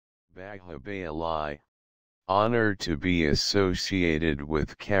Baahubali, honor to be associated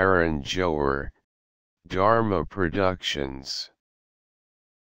with Karan Johar, Dharma Productions.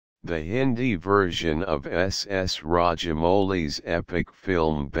 The Hindi version of S.S. Rajamouli's epic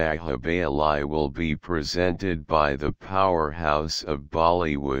film Baahubali will be presented by the powerhouse of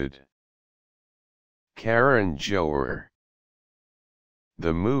Bollywood, Karan Johar.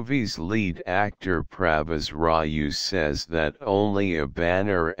 The movie's lead actor Prabhas Raju says that only a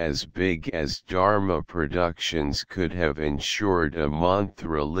banner as big as Dharma Productions could have ensured a month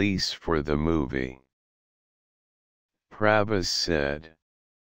release for the movie. Prabhas said,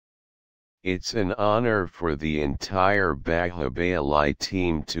 "It's an honor for the entire Baahubali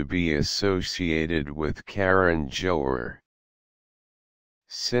team to be associated with Karan Johar.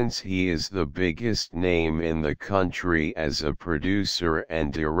 Since he is the biggest name in the country as a producer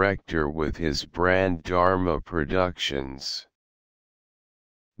and director with his brand Dharma Productions.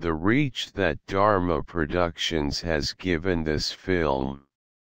 The reach that Dharma Productions has given this film,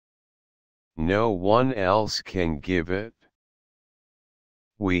 no one else can give it.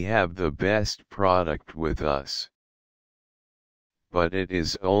 We have the best product with us. But it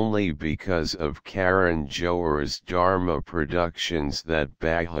is only because of Karan Johar's Dharma Productions that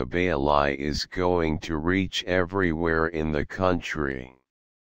Baahubali is going to reach everywhere in the country."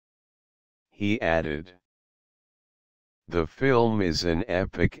 He added, "The film is an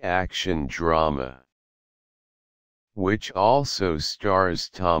epic action drama, which also stars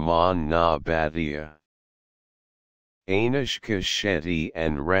Tamanna Bhatia, Anushka Shetty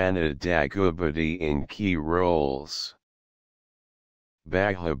and Rana Daggubati in key roles."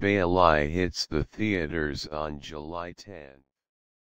 Baahubali hits the theaters on July 10.